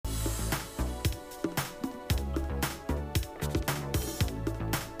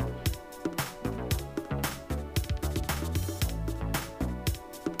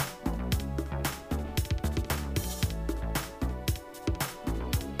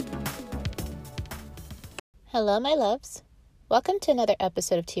Hello, my loves. Welcome to another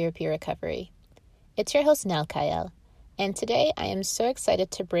episode of TRP Recovery. It's your host, Nell Kyle, and today I am so excited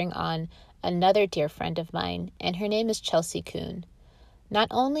to bring on another dear friend of mine, and her name is Chelsea Kuhn. Not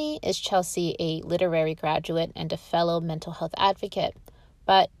only is Chelsea a literary graduate and a fellow mental health advocate,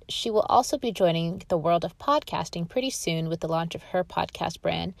 but she will also be joining the world of podcasting pretty soon with the launch of her podcast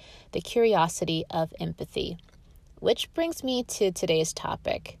brand, The Curiosity of Empathy. Which brings me to today's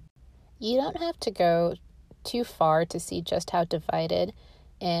topic. You don't have to go too far to see just how divided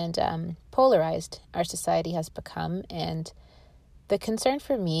and polarized our society has become. And the concern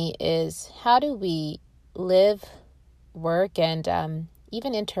for me is, how do we live, work, and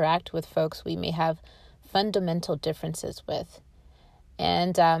even interact with folks we may have fundamental differences with?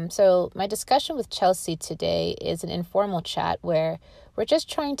 And so my discussion with Chelsea today is an informal chat where we're just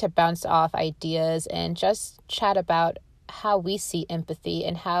trying to bounce off ideas and just chat about how we see empathy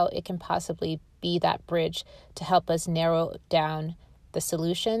and how it can possibly be that bridge to help us narrow down the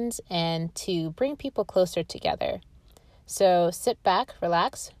solutions and to bring people closer together. So sit back,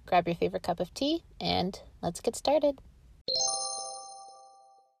 relax, grab your favorite cup of tea, and let's get started.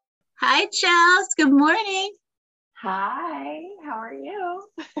 Hi, Chels. Good morning. Hi, how are you?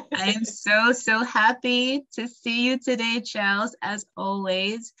 I am so happy to see you today, Chels, as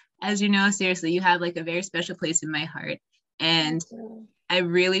always. As you know, seriously, you have like a very special place in my heart. And I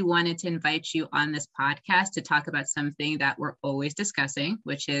really wanted to invite you on this podcast to talk about something that we're always discussing,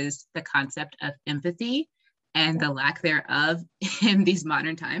 which is the concept of empathy and the lack thereof in these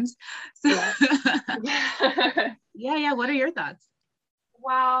modern times. So, yeah. What are your thoughts?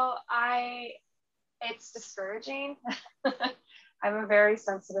 Well, it's discouraging. I'm a very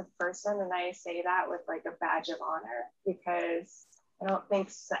sensitive person, and I say that with like a badge of honor because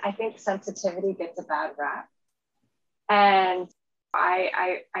I think sensitivity gets a bad rap. And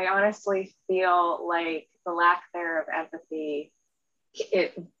I honestly feel like the lack there of empathy,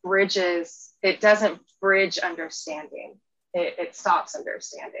 it doesn't bridge understanding. It stops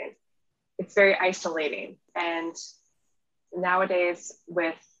understanding. It's very isolating. And nowadays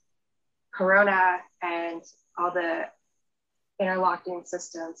with Corona and all the interlocking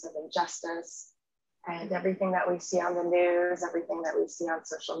systems of injustice and everything that we see on the news, everything that we see on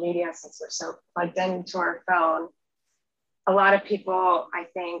social media, since we're so plugged into our phone, a lot of people, I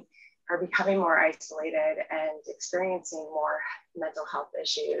think, are becoming more isolated and experiencing more mental health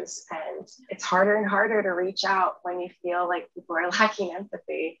issues. And it's harder and harder to reach out when you feel like people are lacking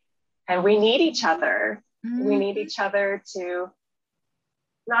empathy. And we need each other. Mm-hmm. We need each other to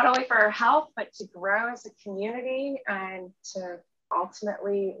not only for our health, but to grow as a community and to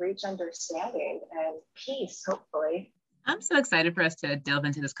ultimately reach understanding and peace, hopefully. I'm so excited for us to delve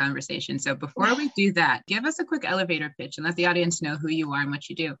into this conversation. So before we do that, give us a quick elevator pitch and let the audience know who you are and what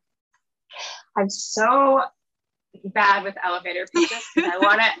you do. I'm so bad with elevator pitches.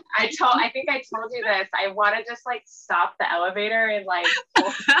 I think I told you this. I want to just like stop the elevator and like go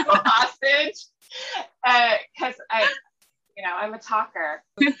hostage because I'm a talker.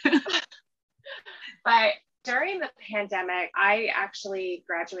 But during the pandemic, I actually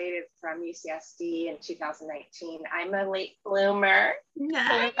graduated from UCSD in 2019. I'm a late bloomer.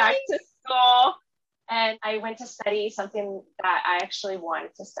 Nice. I went back to school and I went to study something that I actually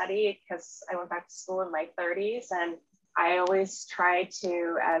wanted to study because I went back to school in my 30s. And I always try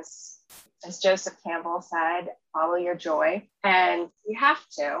to, as Joseph Campbell said, follow your joy. And you have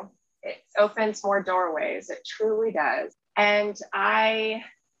to. It opens more doorways. It truly does. And I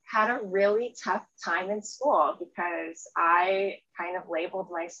had a really tough time in school because I kind of labeled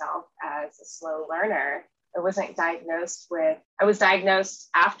myself as a slow learner. I was diagnosed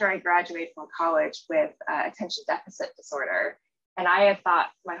after I graduated from college with attention deficit disorder. And I had thought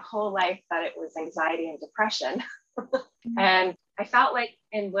my whole life that it was anxiety and depression. And I felt like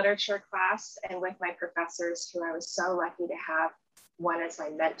in literature class and with my professors, who I was so lucky to have one as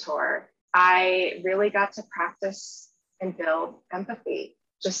my mentor, I really got to practice and build empathy.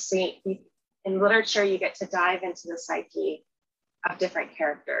 In literature, you get to dive into the psyche of different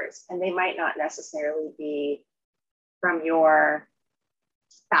characters, and they might not necessarily be from your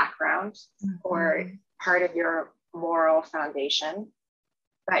background or part of your moral foundation,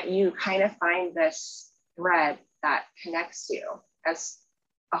 but you kind of find this thread that connects you as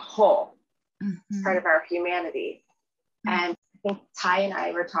a whole, part of our humanity. And I think Ty and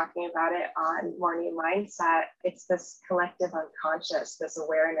I were talking about it on Morning Mindset. It's this collective unconscious, this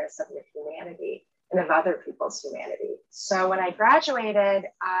awareness of your humanity and of other people's humanity. So when I graduated,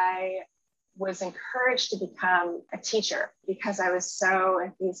 I was encouraged to become a teacher because I was so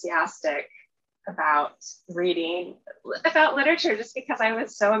enthusiastic about reading about literature, just because I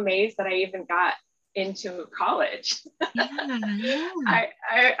was so amazed that I even got into college. Yeah, yeah.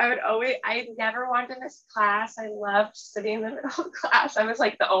 I would always, I never wanted to miss class. I loved sitting in the middle of class. I was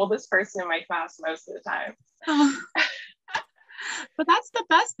like the oldest person in my class most of the time. Oh. But that's the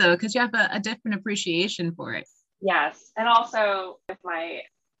best though, because you have a different appreciation for it. Yes. And also with my,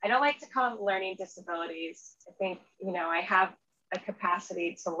 I don't like to call them learning disabilities. I think, you know, I have a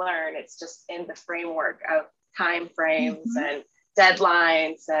capacity to learn. It's just in the framework of time frames and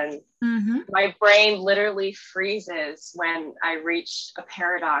deadlines, and my brain literally freezes when I reach a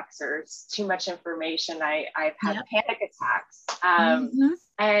paradox or too much information. I've had panic attacks.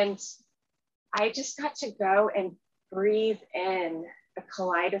 And I just got to go and breathe in a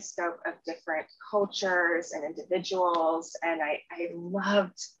kaleidoscope of different cultures and individuals. And I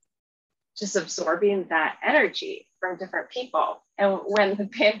loved just absorbing that energy from different people. And when the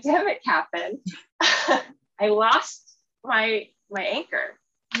pandemic happened, I lost my anchor.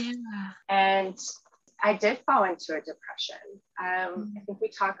 Yeah. And I did fall into a depression. I think we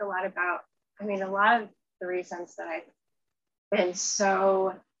talk a lot about, I mean, a lot of the reasons that I've been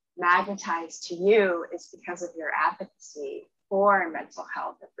so magnetized to you is because of your advocacy for mental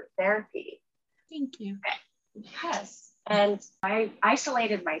health and for therapy. Thank you. Yes. And I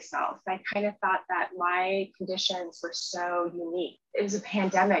isolated myself. I kind of thought that my conditions were so unique. It was a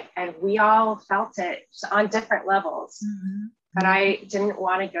pandemic and we all felt it on different levels. But I didn't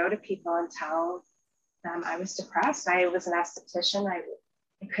want to go to people and tell them I was depressed. I was an esthetician. I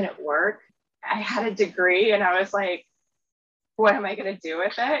couldn't work. I had a degree and I was like, what am I going to do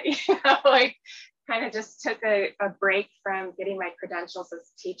with it? You know, like kind of just took a break from getting my credentials as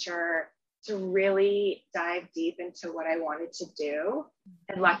a teacher to really dive deep into what I wanted to do.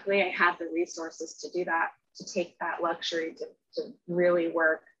 And luckily I had the resources to do that, to take that luxury to really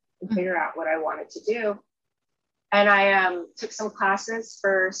work and figure out what I wanted to do. And I took some classes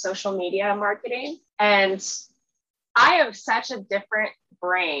for social media marketing. And I have such a different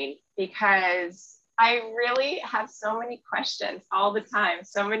brain because I really have so many questions all the time.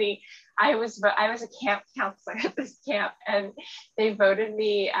 So many, I was a camp counselor at this camp, and they voted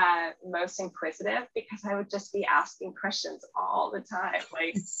me most inquisitive because I would just be asking questions all the time.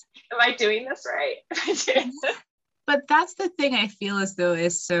 Like, am I doing this right? But that's the thing I feel as though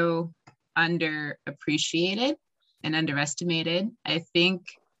is so underappreciated and underestimated. I think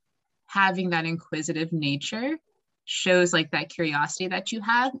having that inquisitive nature shows like that curiosity that you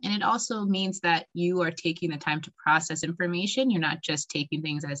have. And it also means that you are taking the time to process information. You're not just taking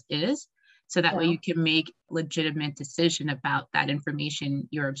things as is. So that way you can make legitimate decision about that information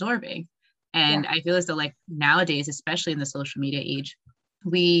you're absorbing. And I feel as though like nowadays, especially in the social media age,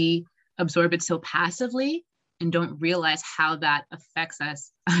 we absorb it so passively and don't realize how that affects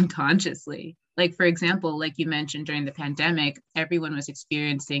us unconsciously. Like, for example, like you mentioned during the pandemic, everyone was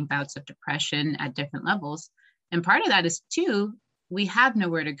experiencing bouts of depression at different levels. And part of that is too, we have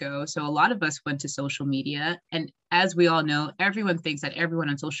nowhere to go. So a lot of us went to social media. And as we all know, everyone thinks that everyone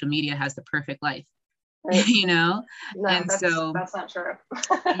on social media has the perfect life, right. You know? No, and that's not true.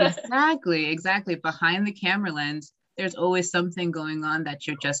 Exactly. Behind the camera lens, there's always something going on that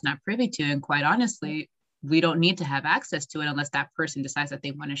you're just not privy to. And quite honestly, we don't need to have access to it unless that person decides that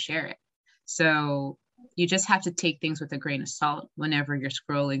they want to share it. So you just have to take things with a grain of salt whenever you're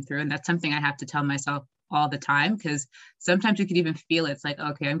scrolling through. And that's something I have to tell myself all the time, because sometimes you can even feel it. It's like,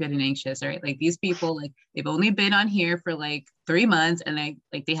 okay, I'm getting anxious, right? Like these people, like they've only been on here for like 3 months and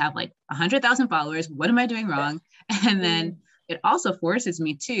they have like 100,000 followers. What am I doing wrong? And then it also forces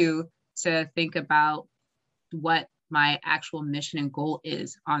me to think about what my actual mission and goal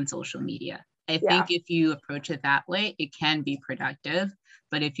is on social media. I think if you approach it that way, it can be productive.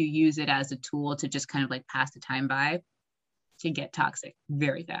 But if you use it as a tool to just kind of like pass the time by, it can get toxic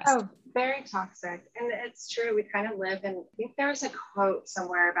very fast. Oh, very toxic. And it's true. We kind of live in, I think there's a quote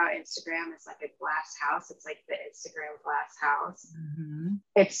somewhere about Instagram. It's like a glass house. It's like the Instagram glass house.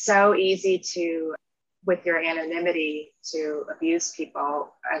 It's so easy to, with your anonymity, to abuse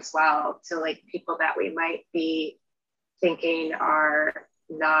people as well, to like people that we might be thinking are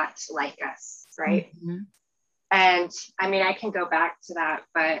not like us, right? And I mean, I can go back to that,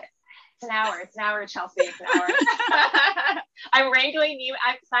 but it's an hour, Chelsea, it's an hour. I'm wrangling you.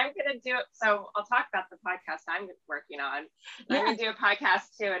 I'm going to do it. So I'll talk about the podcast I'm working on. I'm going to do a podcast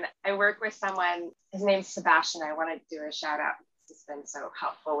too. And I work with someone, his name's Sebastian. I want to do a shout out. He's been so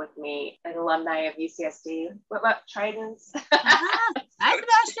helpful with me, an alumni of UCSD. What Tridents? Hi,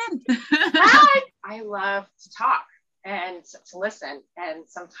 Sebastian. Hi. I love to talk and to listen. And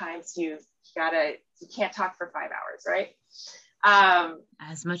sometimes you can't talk for 5 hours, right?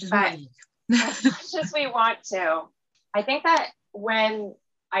 As much as we as much as we want to. I think that when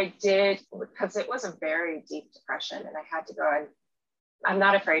I did, because it was a very deep depression, and I had to go on, I'm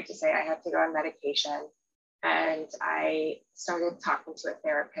not afraid to say I had to go on medication. And I started talking to a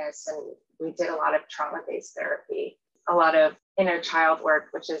therapist, and we did a lot of trauma-based therapy, a lot of inner child work,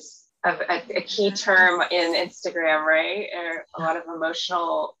 which is a key term in Instagram, right? A lot of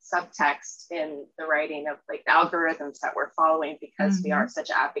emotional subtext in the writing of like the algorithms that we're following, because we are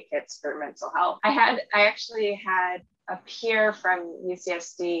such advocates for mental health. I actually had a peer from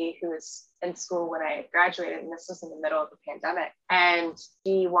UCSD who was in school when I graduated, and this was in the middle of the pandemic, and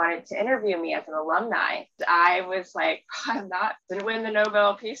he wanted to interview me as an alumni. I was like, didn't win the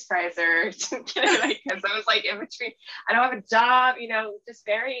Nobel Peace Prize or like, because I was like in between, I don't have a job, just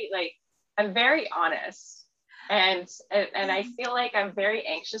very like, I'm very honest, and I feel like I'm very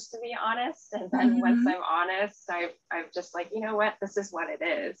anxious to be honest, and then once I'm honest, I'm just like, you know what, this is what it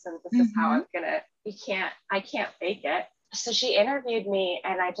is, and this is how I can't fake it. So she interviewed me,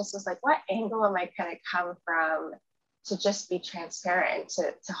 and I just was like, what angle am I going to come from to just be transparent,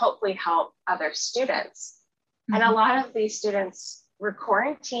 to hopefully help other students? And a lot of these students were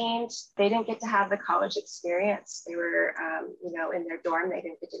quarantined. They didn't get to have the college experience. They were, in their dorm. They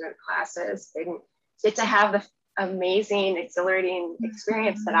didn't get to go to classes. They didn't get to have the amazing, exhilarating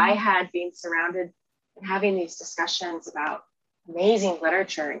experience that I had, being surrounded and having these discussions about amazing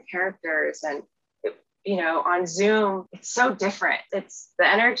literature and characters. And on Zoom, it's so different. It's the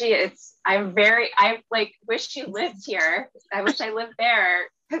energy. I like wish you lived here. I wish I lived there,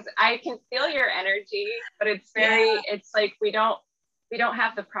 because I can feel your energy, but it's it's like, we don't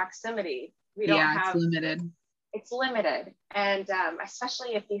have the proximity. It's limited. It's limited. And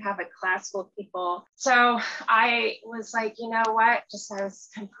especially if you have a class full of people. So I was like, you know what, I was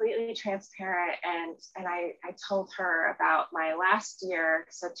completely transparent. And I told her about my last year.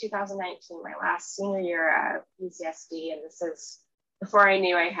 So 2019, my last senior year at UCSD. And this is before I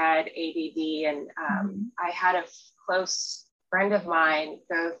knew I had ADD. And I had a close friend of mine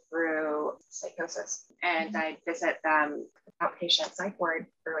go through psychosis. And I visit them, outpatient psych ward,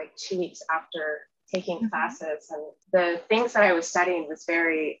 for like 2 weeks after taking classes. And the things that I was studying was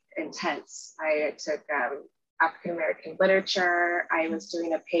very intense. I took African-American literature. I was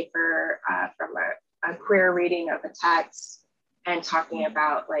doing a paper from a queer reading of a text, and talking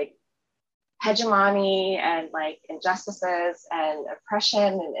about like hegemony and like injustices and oppression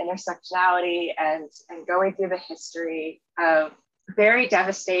and intersectionality, and going through the history of very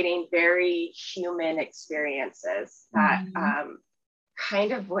devastating, very human experiences that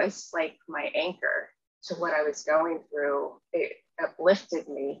kind of was like my anchor to what I was going through. It uplifted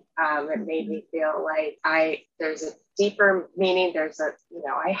me. It made me feel like there's a deeper meaning.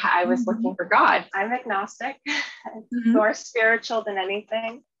 I was looking for God. I'm agnostic, more spiritual than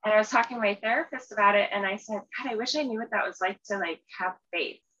anything. And I was talking to my therapist about it, and I said, God, I wish I knew what that was like to like have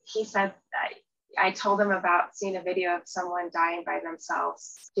faith. He said that I told him about seeing a video of someone dying by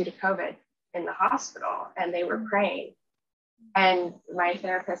themselves due to COVID in the hospital, and they were praying. And my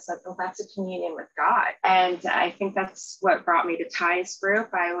therapist said, well, that's a communion with God. And I think that's what brought me to Ty's group.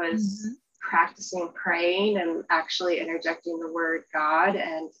 I was practicing praying and actually interjecting the word God.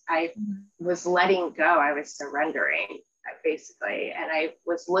 And I was letting go. I was surrendering, basically. And I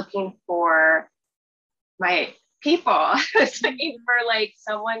was looking for my people. I was looking for like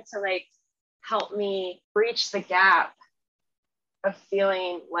someone to like help me breach the gap of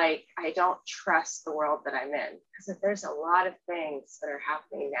feeling like I don't trust the world that I'm in. Because there's a lot of things that are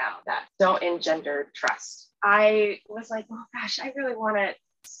happening now that don't engender trust. I was like, oh gosh, I really want to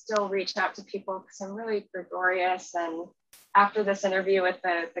still reach out to people, because I'm really gregarious. And after this interview with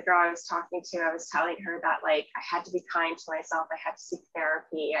the girl I was talking to, I was telling her that like I had to be kind to myself. I had to seek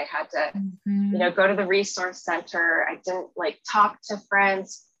therapy. I had to, go to the resource center. I didn't like talk to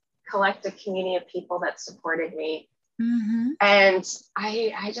friends, collect a community of people that supported me. And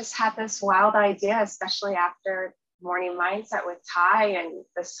I just had this wild idea, especially after Morning Mindset with Ty, and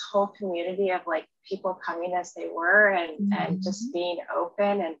this whole community of like people coming as they were, and just being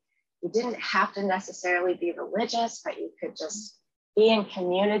open. And you didn't have to necessarily be religious, but you could just be in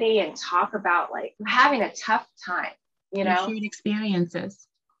community and talk about like, I'm having a tough time, shared experiences.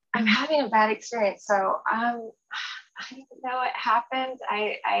 I'm having a bad experience. So I didn't know what happened.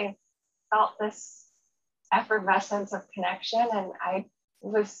 I felt this effervescence of connection, and I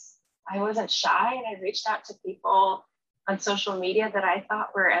wasn't shy, and I reached out to people on social media that I thought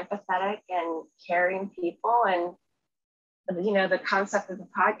were empathetic and caring people. And the concept of the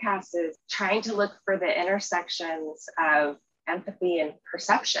podcast is trying to look for the intersections of empathy and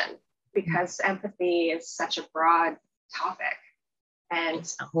perception, because empathy is such a broad topic, and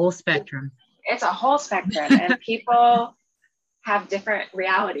it's a whole spectrum. It's a whole spectrum, and people have different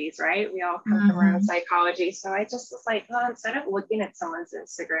realities, right? We all come from our own psychology. So I just was like, well, instead of looking at someone's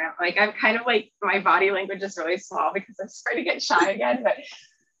Instagram, like I'm kind of like, my body language is really small because I'm starting to get shy again, but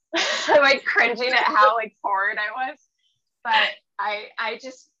I'm like cringing at how like forward I was. But I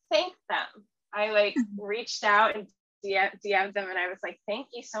just thanked them. I like reached out and DM'd them, and I was like, thank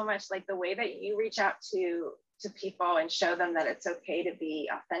you so much. Like the way that you reach out to people and show them that it's okay to be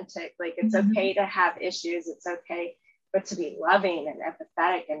authentic, like it's okay to have issues, it's okay, but to be loving and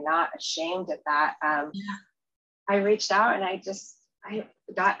empathetic and not ashamed of that. I reached out and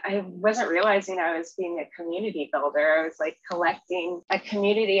I wasn't realizing I was being a community builder. I was like collecting a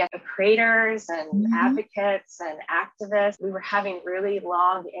community of creators and advocates and activists. We were having really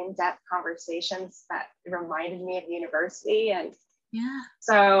long, in-depth conversations that reminded me of university. And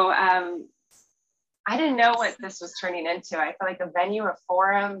so I didn't know what this was turning into. I felt like a venue, a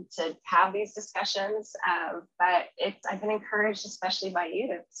forum to have these discussions. But I've been encouraged, especially by you,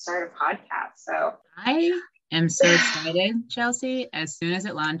 to start a podcast. So I am so excited, Chelsea. As soon as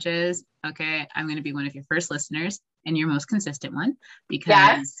it launches, okay, I'm going to be one of your first listeners and your most consistent one,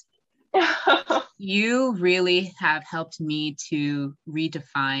 because you really have helped me to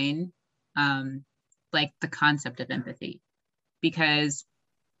redefine like the concept of empathy, because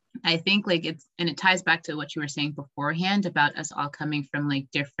I think like it ties back to what you were saying beforehand about us all coming from like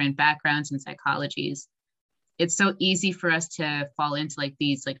different backgrounds and psychologies. It's so easy for us to fall into like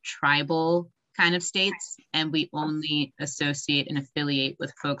these like tribal kind of states, and we only associate and affiliate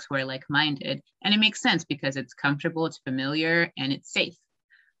with folks who are like-minded. And it makes sense because it's comfortable, it's familiar, and it's safe.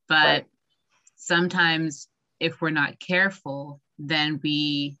 But sometimes if we're not careful, then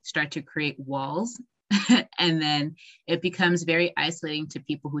we start to create walls and then it becomes very isolating to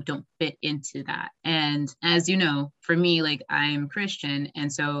people who don't fit into that. And as you know, for me, like I'm Christian,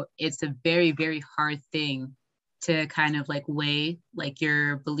 and so it's a very, very hard thing to kind of like weigh like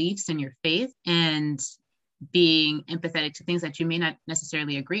your beliefs and your faith and being empathetic to things that you may not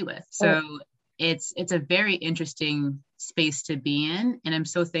necessarily agree with. So it's a very interesting space to be in. And I'm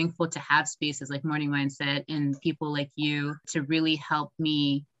so thankful to have spaces like Morning Mindset and people like you to really help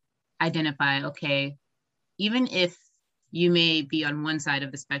me identify, okay, even if you may be on one side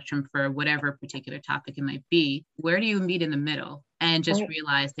of the spectrum for whatever particular topic it might be, where do you meet in the middle? And just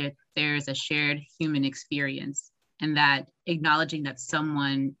realize that there's a shared human experience, and that acknowledging that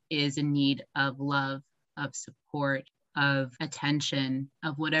someone is in need of love, of support, of attention,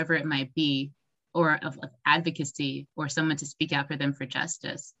 of whatever it might be, or of advocacy, or someone to speak out for them for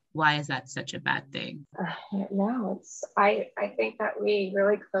justice. Why is that such a bad thing? No, I think that we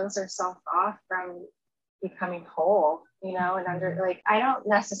really close ourselves off from becoming whole, and I don't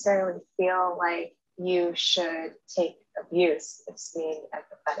necessarily feel like you should take abuse. It's being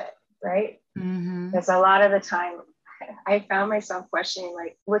empathetic, right? Because a lot of the time I found myself questioning,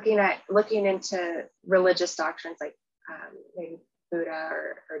 like looking into religious doctrines like maybe Buddha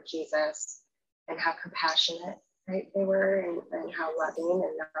or Jesus, and how compassionate, right, they were, and how loving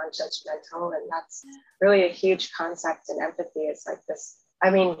and non-judgmental. And that's really a huge concept in empathy. It's like this,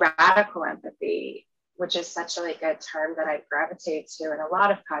 radical empathy, which is such a term that I gravitate to. And a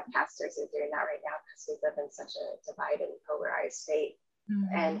lot of podcasters are doing that right now because we live in such a divided and polarized state.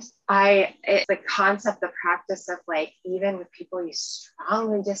 And it's the concept, the practice of like, even with people you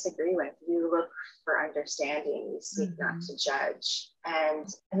strongly disagree with, you look for understanding, you seek not to judge. And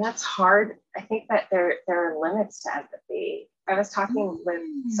that's hard. I think that there are limits to empathy. I was talking with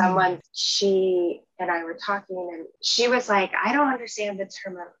someone, she and I were talking, and she was like, I don't understand the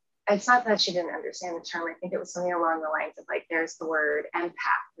term of, it's not that she didn't understand the term. I think it was something along the lines of like, there's the word empath,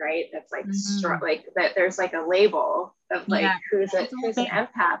 right? That's like like that. There's like a label of like who's an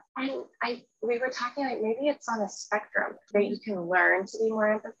empath. And we were talking like maybe it's on a spectrum that you can learn to be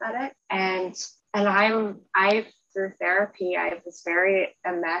more empathetic. And I through therapy, I was very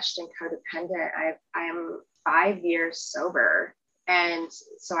enmeshed and codependent. I am 5 years sober. And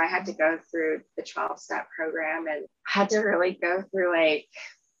so I had to go through the 12-step program and had to really go through like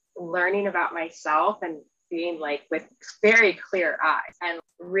learning about myself and being like with very clear eyes and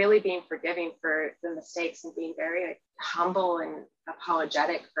really being forgiving for the mistakes and being very like, humble and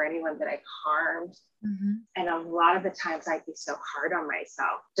apologetic for anyone that I've harmed. And a lot of the times I'd be so hard on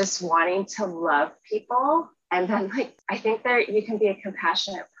myself, just wanting to love people. And then like, I think you can be a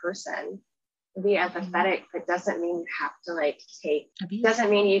compassionate person, be empathetic, but doesn't mean you have to like take abuse. Doesn't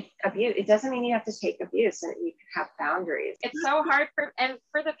mean you abuse. It doesn't mean you have to take abuse, and you can have boundaries. It's so hard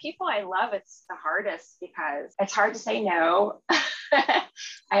for the people I love, it's the hardest because it's hard to say no. I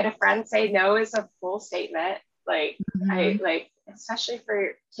had a friend say no is a full statement. Like I like, especially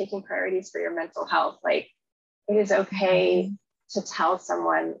for taking priorities for your mental health. Like it is okay to tell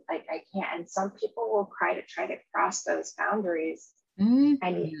someone like I can't. And some people will try to cross those boundaries. And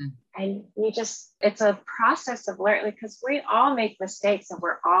you just, it's a process of learning, because we all make mistakes and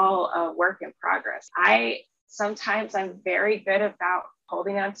we're all a work in progress. Sometimes I'm very good about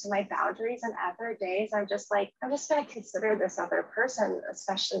holding on to my boundaries, and other days I'm just like, I'm just going to consider this other person,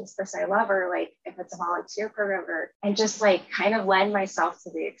 especially this person I love, or like if it's a volunteer program, and just like kind of lend myself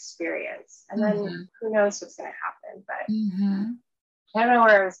to the experience. And then who knows what's going to happen. But I don't know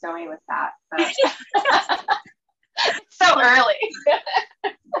where I was going with that, but it's so early.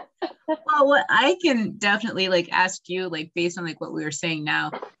 Well, what I can definitely like ask you, like based on like what we were saying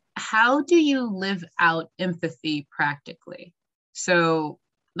now, how do you live out empathy practically? So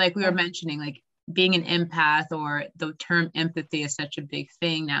like we were mentioning, like being an empath, or the term empathy is such a big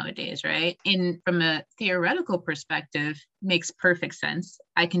thing nowadays, right? From a theoretical perspective, makes perfect sense.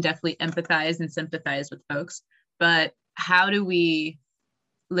 I can definitely empathize and sympathize with folks, but how do we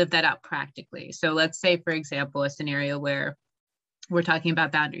live that out practically? So let's say, for example, a scenario where we're talking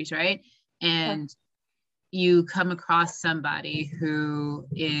about boundaries, right? And you come across somebody who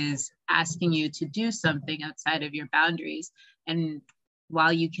is asking you to do something outside of your boundaries. And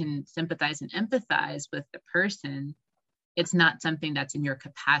while you can sympathize and empathize with the person, it's not something that's in your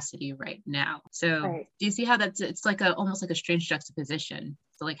capacity right now. So do you see how it's like almost like a strange juxtaposition?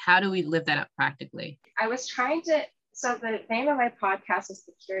 So like, how do we live that up practically? So the name of my podcast is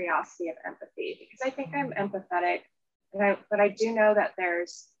The Curiosity of Empathy, because I think I'm empathetic, but I do know that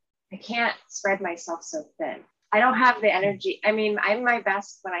I can't spread myself so thin. I don't have the energy. I mean, I'm my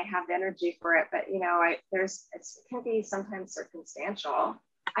best when I have the energy for it, but it can be sometimes circumstantial.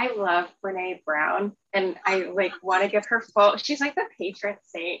 I love Brene Brown, and I like want to give her she's like the patron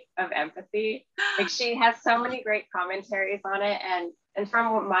saint of empathy. Like, she has so many great commentaries on it. And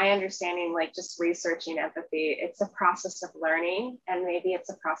from my understanding, like just researching empathy, it's a process of learning, and maybe it's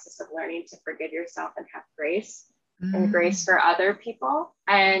a process of learning to forgive yourself and have grace and grace for other people.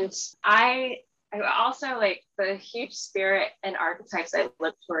 And I also like the huge spirit and archetypes I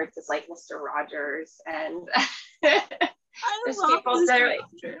look towards is like Mr. Rogers, and there's people that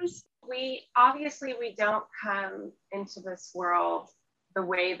we don't come into this world the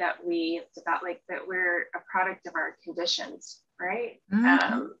way that it's about like that we're a product of our conditions, right?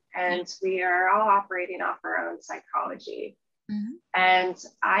 And we are all operating off our own psychology. And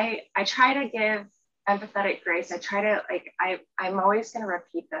I try to give empathetic grace. I try to I'm always going to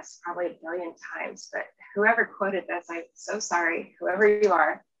repeat this probably a billion times, but whoever quoted this, I'm so sorry, whoever you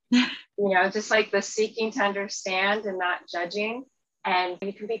are, just like the seeking to understand and not judging. And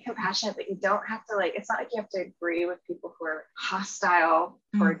you can be compassionate, but you don't have to it's not like you have to agree with people who are hostile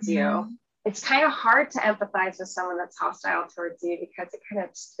towards you. It's kind of hard to empathize with someone that's hostile towards you, because it kind of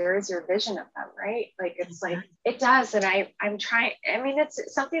obscures your vision of them, right? Like it's like, it does. And I'm trying, I mean, it's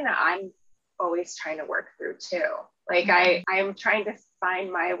something that I'm always trying to work through too. Like I'm trying to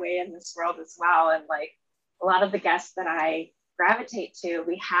find my way in this world as well. And like a lot of the guests that I gravitate to,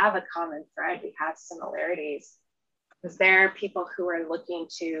 we have a common thread, we have similarities, because they're people who are looking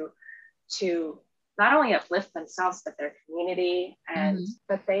to not only uplift themselves, but their community. And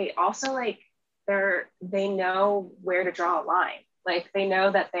but they also they know where to draw a line. Like they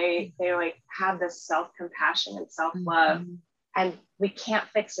know that they like have this self-compassion and self-love. And we can't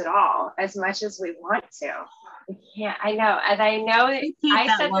fix it all as much as we want to. We can't. I know. And I know that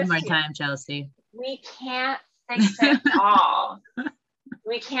I said one more time, Chelsea. We can't fix it all.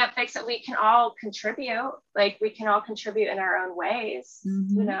 We can't fix it. We can all contribute. Like we can all contribute in our own ways.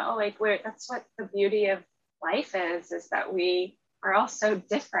 That's what the beauty of life is that we are all so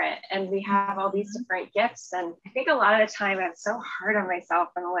different, and we have all these different gifts. And I think a lot of the time I'm so hard on myself,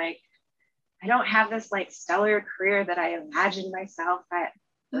 and like, I don't have this like stellar career that I imagined myself at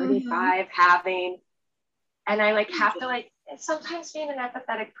 35 having. And I have to sometimes being an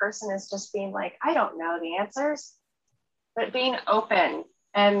empathetic person is just being like, I don't know the answers, but being open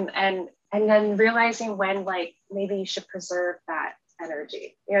and then realizing when maybe you should preserve that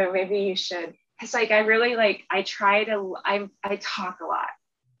energy. Maybe you should, it's I really I talk a lot,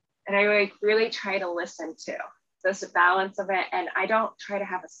 and I really try to listen to. There's a balance of it, and I don't try to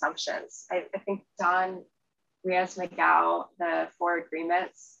have assumptions. I think Don Rios-McGow, The Four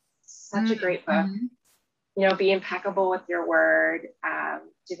Agreements, such a great book. Be impeccable with your word,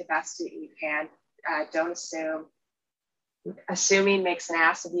 do the best that you can, don't assume. Assuming makes an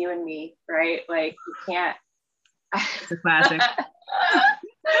ass of you and me, right? Like you can't. It's a classic.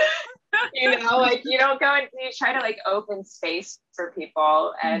 You don't go and you try to open space for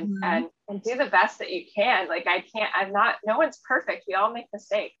people and do the best that you can. No one's perfect. We all make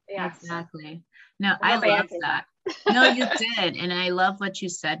mistakes. Yeah. Exactly. No, I love that. No, you did. And I love what you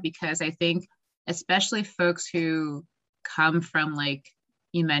said, because I think especially folks who come from, like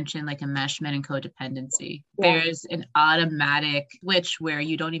you mentioned, like enmeshment and codependency, there's an automatic switch where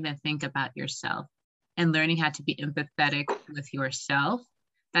you don't even think about yourself, and learning how to be empathetic with yourself.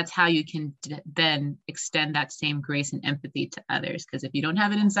 That's how you can then extend that same grace and empathy to others. Because if you don't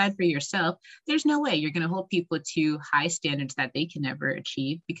have it inside for yourself, there's no way you're going to hold people to high standards that they can never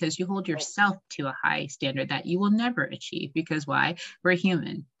achieve, because you hold yourself to a high standard that you will never achieve. Because why? We're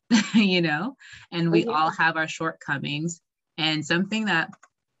human, you know, and we all have our shortcomings. And something that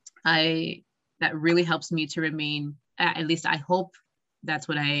really helps me to remain, at least I hope that's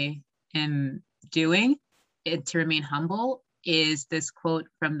what I am doing, to remain humble, is this quote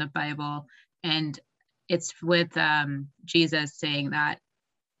from the Bible. And it's with Jesus saying that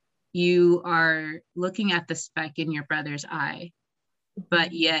you are looking at the speck in your brother's eye,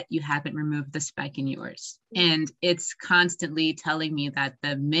 but yet you haven't removed the speck in yours. And it's constantly telling me that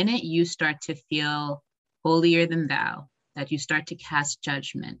the minute you start to feel holier than thou, that you start to cast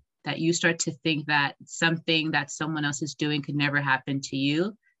judgment, that you start to think that something that someone else is doing could never happen to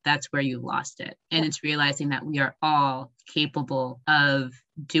you, that's where you lost it. And it's realizing that we are all capable of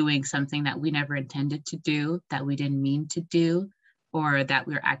doing something that we never intended to do, that we didn't mean to do, or that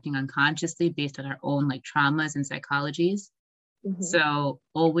we're acting unconsciously based on our own like traumas and psychologies. So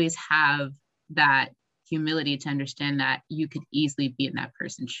always have that humility to understand that you could easily be in that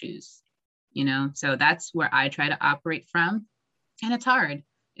person's shoes, you know? So that's where I try to operate from. And it's hard.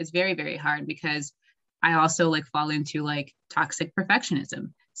 It's very, very hard, because I also like fall into like toxic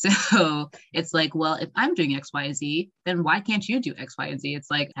perfectionism. So it's like, well, if I'm doing X, Y, Z, then why can't you do X, Y, and Z?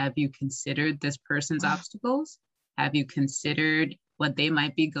 It's like, have you considered this person's obstacles? Have you considered what they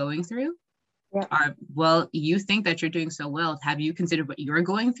might be going through? Well, you think that you're doing so well. Have you considered what you're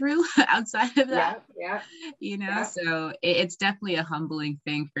going through outside of that? You know, so it's definitely a humbling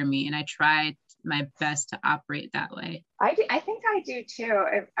thing for me. And I try my best to operate that way. I think I do too.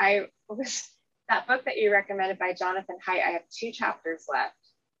 That book that you recommended by Jonathan Haidt, I have 2 chapters left.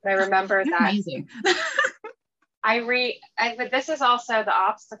 But I remember that amazing. but this is also the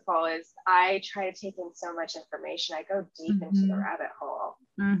obstacle, is I try to take in so much information. I go deep into the rabbit hole.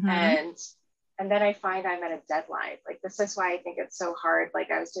 And then I find I'm at a deadline. Like, this is why I think it's so hard.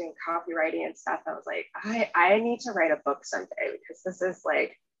 Like, I was doing copywriting and stuff. I was like, I need to write a book someday, because this is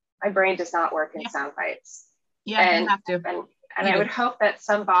like, my brain does not work in sound bites. And have to. And I would hope that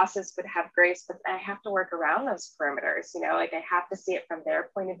some bosses would have grace, but I have to work around those perimeters, you know, like I have to see it from their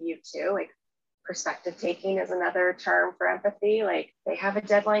point of view too. Like, perspective taking is another term for empathy. Like, they have a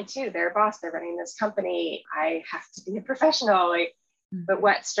deadline too. They're a boss, they're running this company. I have to be a professional. Like, but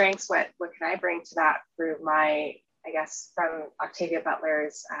what strengths, what can I bring to that through my, I guess, from Octavia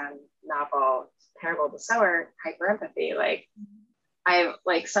Butler's novel, Parable of the Sower, hyper empathy. Like,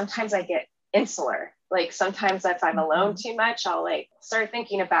 sometimes I get insular. Like, sometimes if I'm alone too much, I'll like start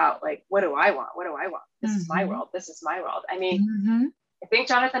thinking about like, what do I want? What do I want? This is my world. This is my world. I mean, I think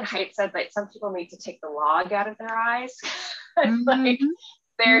Jonathan Haidt said that some people need to take the log out of their eyes. Like,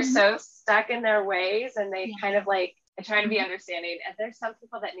 they're so stuck in their ways, and they kind of like, I try to be understanding. And there's some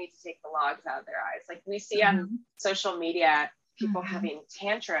people that need to take the logs out of their eyes. Like, we see on social media, people having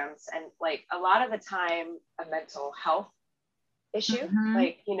tantrums, and like a lot of the time a mental health issue.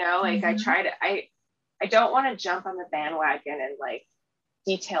 Like, you know, like I don't want to jump on the bandwagon and like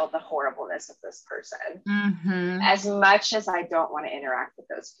detail the horribleness of this person as much as I don't want to interact with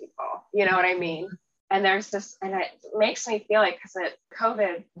those people. You know what I mean? And there's this, and it makes me feel like, because at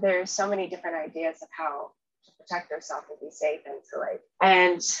COVID, there's so many different ideas of how to protect yourself and be safe, and to like,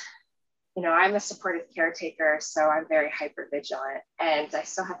 and you know, I'm a supportive caretaker, so I'm very hyper vigilant, and I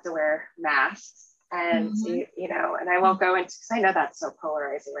still have to wear masks. And, you know, and I won't go into, because I know that's so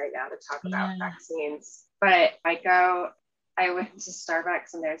polarizing right now to talk about vaccines, but I went to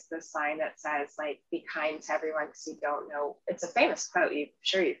Starbucks, and there's this sign that says like, be kind to everyone, because you don't know, it's a famous quote,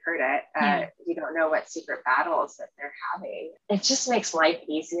 sure you've heard it, you don't know what secret battles that they're having. It just makes life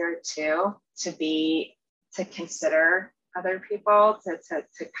easier too, to consider other people,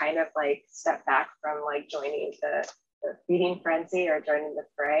 to kind of like step back from like joining the feeding frenzy or joining the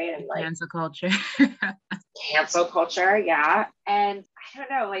fray, and like cancel culture. Yeah. And I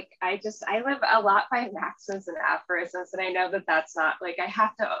don't know, like, I live a lot by maxims and aphorisms, and I know that that's not like, I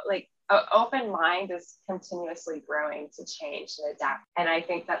have to like, an open mind is continuously growing to change and adapt. And I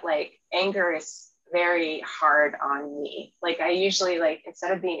think that like anger is very hard on me. Like, I usually like,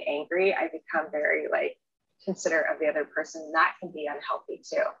 instead of being angry, I become very like considerate of the other person. And that can be unhealthy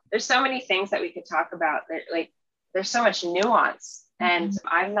too. There's so many things that we could talk about that, like, there's so much nuance, and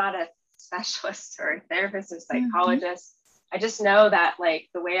I'm not a specialists or therapists or psychologists. I just know that like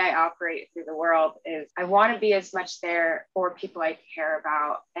the way I operate through the world is I want to be as much there for people I care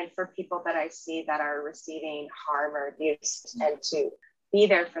about and for people that I see that are receiving harm or abuse, and to be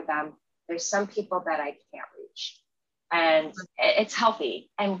there for them. There's some people that I can't reach, and it's healthy.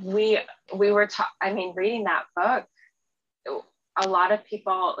 And we were reading that book, a lot of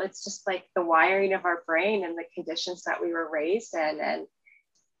people, it's just like the wiring of our brain and the conditions that we were raised in and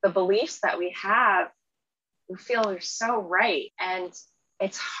the beliefs that we have, we feel are so right. And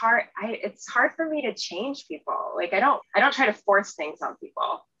it's hard. It's hard for me to change people. Like I don't try to force things on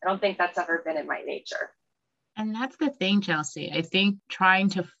people. I don't think that's ever been in my nature. And that's the thing, Chelsea. I think trying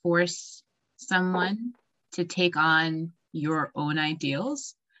to force someone to take on your own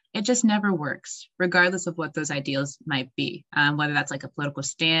ideals, it just never works, regardless of what those ideals might be, whether that's like a political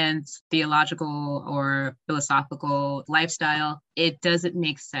stance, theological or philosophical lifestyle. It doesn't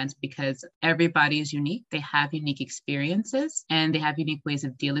make sense because everybody is unique. They have unique experiences and they have unique ways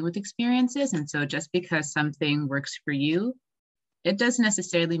of dealing with experiences. And so just because something works for you, it doesn't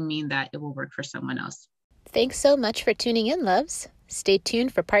necessarily mean that it will work for someone else. Thanks so much for tuning in, loves. Stay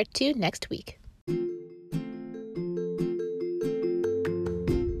tuned for part 2 next week.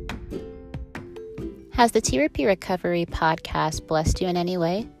 Has the TRP Recovery podcast blessed you in any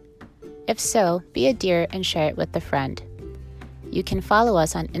way? If so, be a dear and share it with a friend. You can follow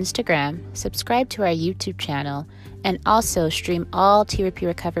us on Instagram, subscribe to our YouTube channel, and also stream all TRP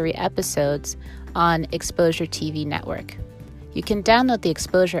Recovery episodes on Exposure TV Network. You can download the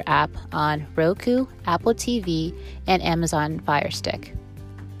Exposure app on Roku, Apple TV, and Amazon Fire Stick.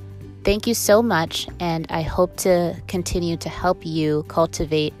 Thank you so much, and I hope to continue to help you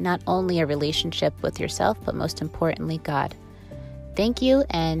cultivate not only a relationship with yourself, but most importantly, God. Thank you,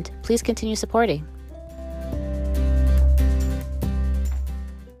 and please continue supporting.